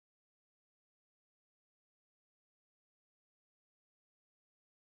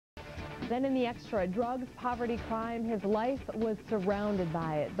Then in the extra, drugs, poverty, crime, his life was surrounded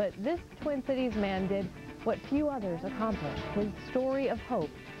by it. But this Twin Cities man did what few others accomplished. His story of hope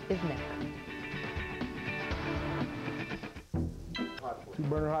is next.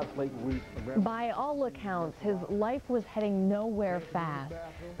 By all accounts, his life was heading nowhere fast.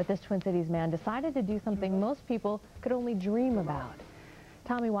 But this Twin Cities man decided to do something most people could only dream about.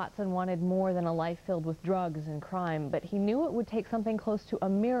 Tommy Watson wanted more than a life filled with drugs and crime, but he knew it would take something close to a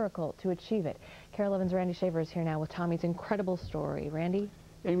miracle to achieve it. KARE 11's Randy Shaver is here now with Tommy's incredible story. Randy?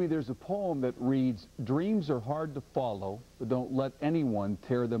 Amy, there's a poem that reads, "Dreams are hard to follow, but don't let anyone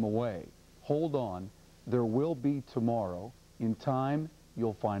tear them away. Hold on, there will be tomorrow. In time,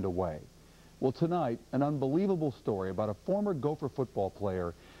 you'll find a way." Well, tonight, an unbelievable story about a former Gopher football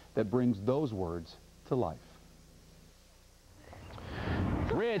player that brings those words to life.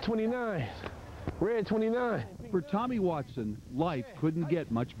 Red 29. Red 29. For Tommy Watson, life couldn't get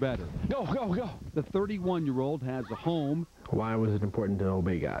much better. Go, go, go. The 31-year-old has a home. Why was it important to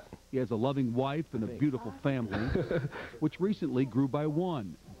obey God? He has a loving wife and a beautiful family, which recently grew by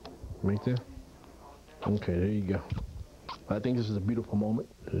one. Right there? Okay, there you go. I think this is a beautiful moment.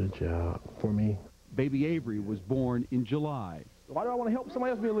 Good job for me. Baby Avery was born in July. Why do I want to help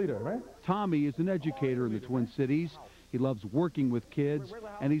somebody else be a leader, right? Tommy is an educator in the Twin Cities. He loves working with kids,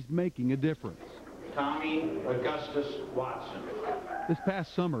 and he's making a difference. Tommy Augustus Watson. This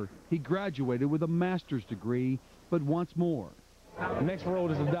past summer, he graduated with a master's degree, but wants more. The next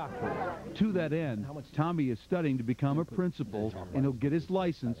road is a doctorate. To that end, Tommy is studying to become a principal, and he'll get his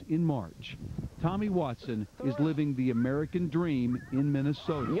license in March. Tommy Watson is living the American dream in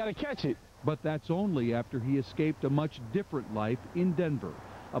Minnesota. You got to catch it. But that's only after he escaped a much different life in Denver,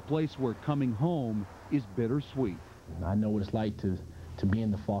 a place where coming home is bittersweet. I know what it's like to be in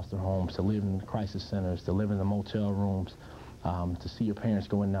the foster homes, to live in the crisis centers, to live in the motel rooms, to see your parents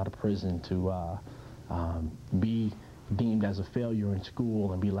go in and out of prison, to be deemed as a failure in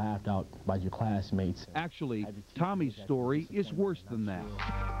school and be laughed out by your classmates. Actually, Tommy's story is worse than that.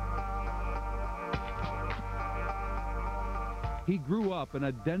 He grew up in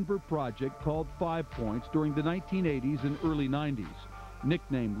a Denver project called 5 Points during the 1980s and early 90s.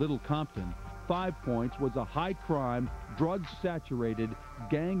 Nicknamed Little Compton, 5 Points was a high-crime, drug-saturated,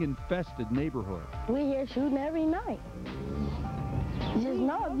 gang-infested neighborhood. We hear shooting every night. Just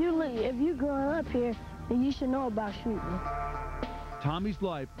know if you growing up here, then you should know about shooting. Tommy's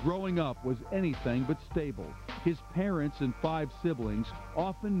life growing up was anything but stable. His parents and 5 siblings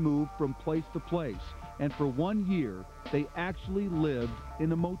often moved from place to place, and for 1 year, they actually lived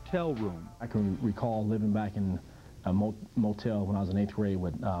in a motel room. I can recall living back in a motel when I was in 8th grade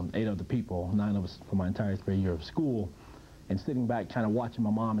with 8 other people, 9 of us for my entire 3rd year of school, and sitting back kind of watching my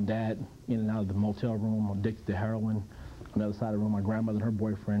mom and dad in and out of the motel room, addicted to heroin. On the other side of the room, my grandmother and her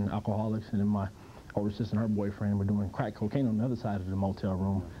boyfriend, alcoholics, and then my older sister and her boyfriend were doing crack cocaine on the other side of the motel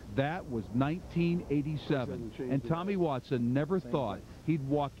room. That was 1987, and Tommy Watson never thought he'd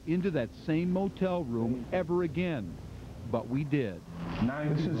walk into that same motel room ever again. But we did. 9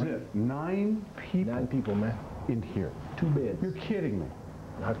 This people, is right? it. 9 people. 9 people, man. In here. 2 beds. You're kidding me.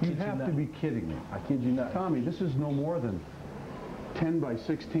 I kid You have not. to be kidding me. I kid you not. Tommy, this is no more than 10 by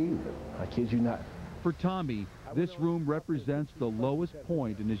 16. I kid you not. For Tommy, this room represents the lowest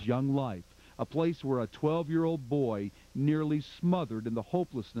point in his young life, a place where a 12-year-old boy nearly smothered in the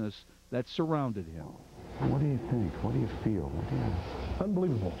hopelessness that surrounded him. What do you think? What do you feel? What do you...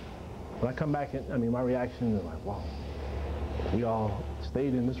 Unbelievable. When I come back, my reaction is like, wow. We all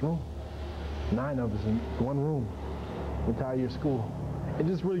stayed in this room. 9 of us in one room, the entire year of school. It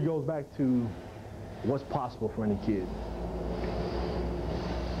just really goes back to what's possible for any kid.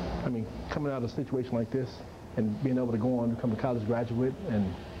 I mean, coming out of a situation like this and being able to go on and become a college graduate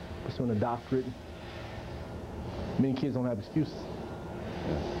and pursuing a doctorate, many kids don't have excuses.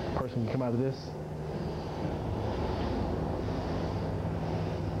 A person can come out of this.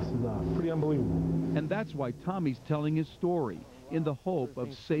 This is pretty unbelievable. And that's why Tommy's telling his story, in the hope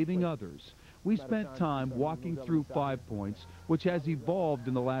of saving others. We spent time walking through 5 Points, which has evolved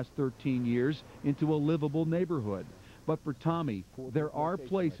in the last 13 years into a livable neighborhood. But for Tommy, there are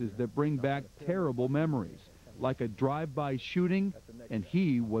places that bring back terrible memories, like a drive-by shooting, and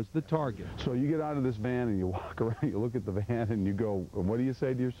he was the target. So you get out of this van and you walk around, you look at the van and you go, and what do you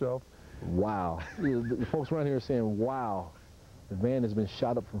say to yourself? Wow. The folks around here are saying, wow. The van has been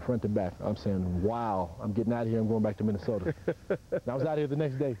shot up from front to back. I'm saying, wow, I'm getting out of here, I'm going back to Minnesota. And I was out here the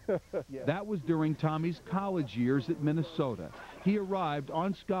next day. That was during Tommy's college years at Minnesota. He arrived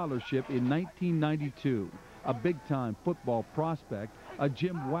on scholarship in 1992, a big-time football prospect, a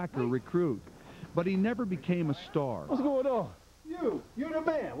Jim Wacker recruit. But he never became a star. What's going on? Yo, You're the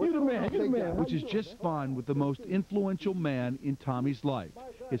man. You're the man. You're the man. Which is just fine with the most influential man in Tommy's life,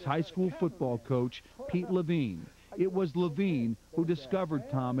 his high school football coach, Pete Levine. It was Levine who discovered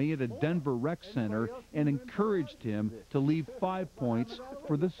Tommy at a Denver rec center and encouraged him to leave 5 points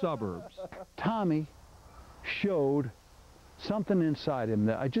for the suburbs. Tommy showed something inside him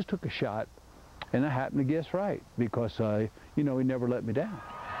that I just took a shot, and I happened to guess right because, you know, he never let me down.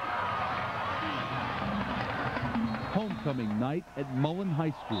 Homecoming night at Mullen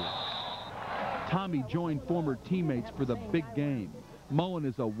High School. Tommy joined former teammates for the big game. Mullen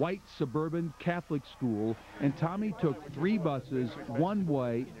is a white suburban Catholic school, and Tommy took 3 buses one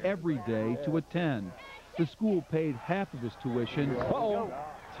way every day to attend. The school paid half of his tuition.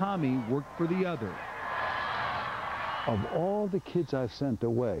 Tommy worked for the other. Of all the kids I've sent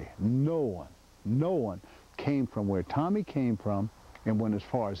away, no one came from where Tommy came from and went as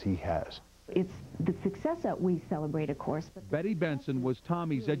far as he has. It's the success that we celebrate, of course. Betty Benson was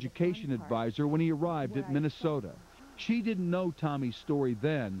Tommy's education advisor when he arrived at Minnesota. She didn't know Tommy's story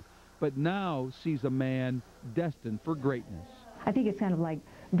then, but now sees a man destined for greatness. I think it's kind of like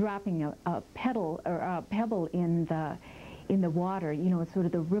dropping a pebble in the water. You know, it's sort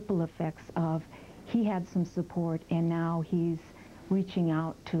of the ripple effects of he had some support, and now he's reaching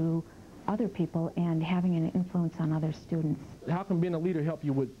out to other people and having an influence on other students. How can being a leader help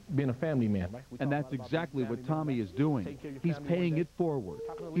you with being a family man? Right? And that's exactly what Tommy is doing. He's paying it forward.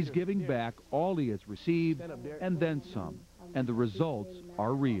 He's giving back all he has received and then some. And the results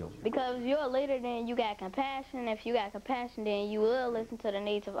are real. Because if you're a leader, then you got compassion. If you got compassion, then you will listen to the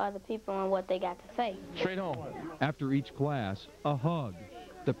needs of other people and what they got to say. Straight home. After each class, a hug,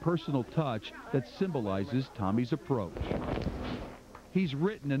 the personal touch that symbolizes Tommy's approach. He's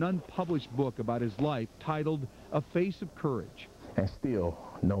written an unpublished book about his life titled A Face of Courage. And still,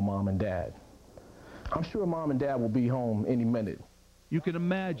 no mom and dad. I'm sure mom and dad will be home any minute. You can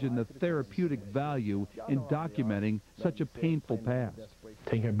imagine the therapeutic value in documenting such a painful past.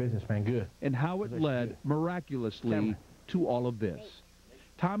 Taking care of business, man, good. And how it led, miraculously, to all of this.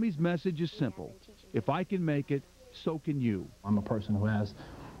 Tommy's message is simple. If I can make it, so can you. I'm a person who has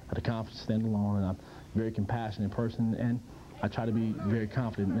the confidence to stand alone, and I'm a very compassionate person, and I try to be very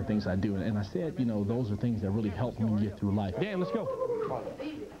confident in the things I do. And I said, you know, those are things that really help me get through life. Dan, let's go.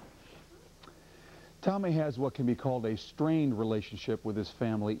 Tommy has what can be called a strained relationship with his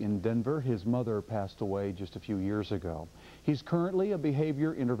family in Denver. His mother passed away just a few years ago. He's currently a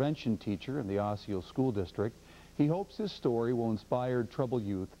behavior intervention teacher in the Osseo School District. He hopes his story will inspire troubled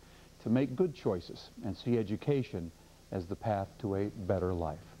youth to make good choices and see education as the path to a better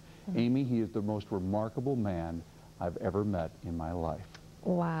life. Amy, he is the most remarkable man I've ever met in my life.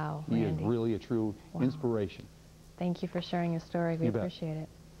 Wow, He Randy. is really a true inspiration. Thank you for sharing your story. We appreciate it.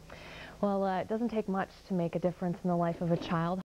 Well, it doesn't take much to make a difference in the life of a child.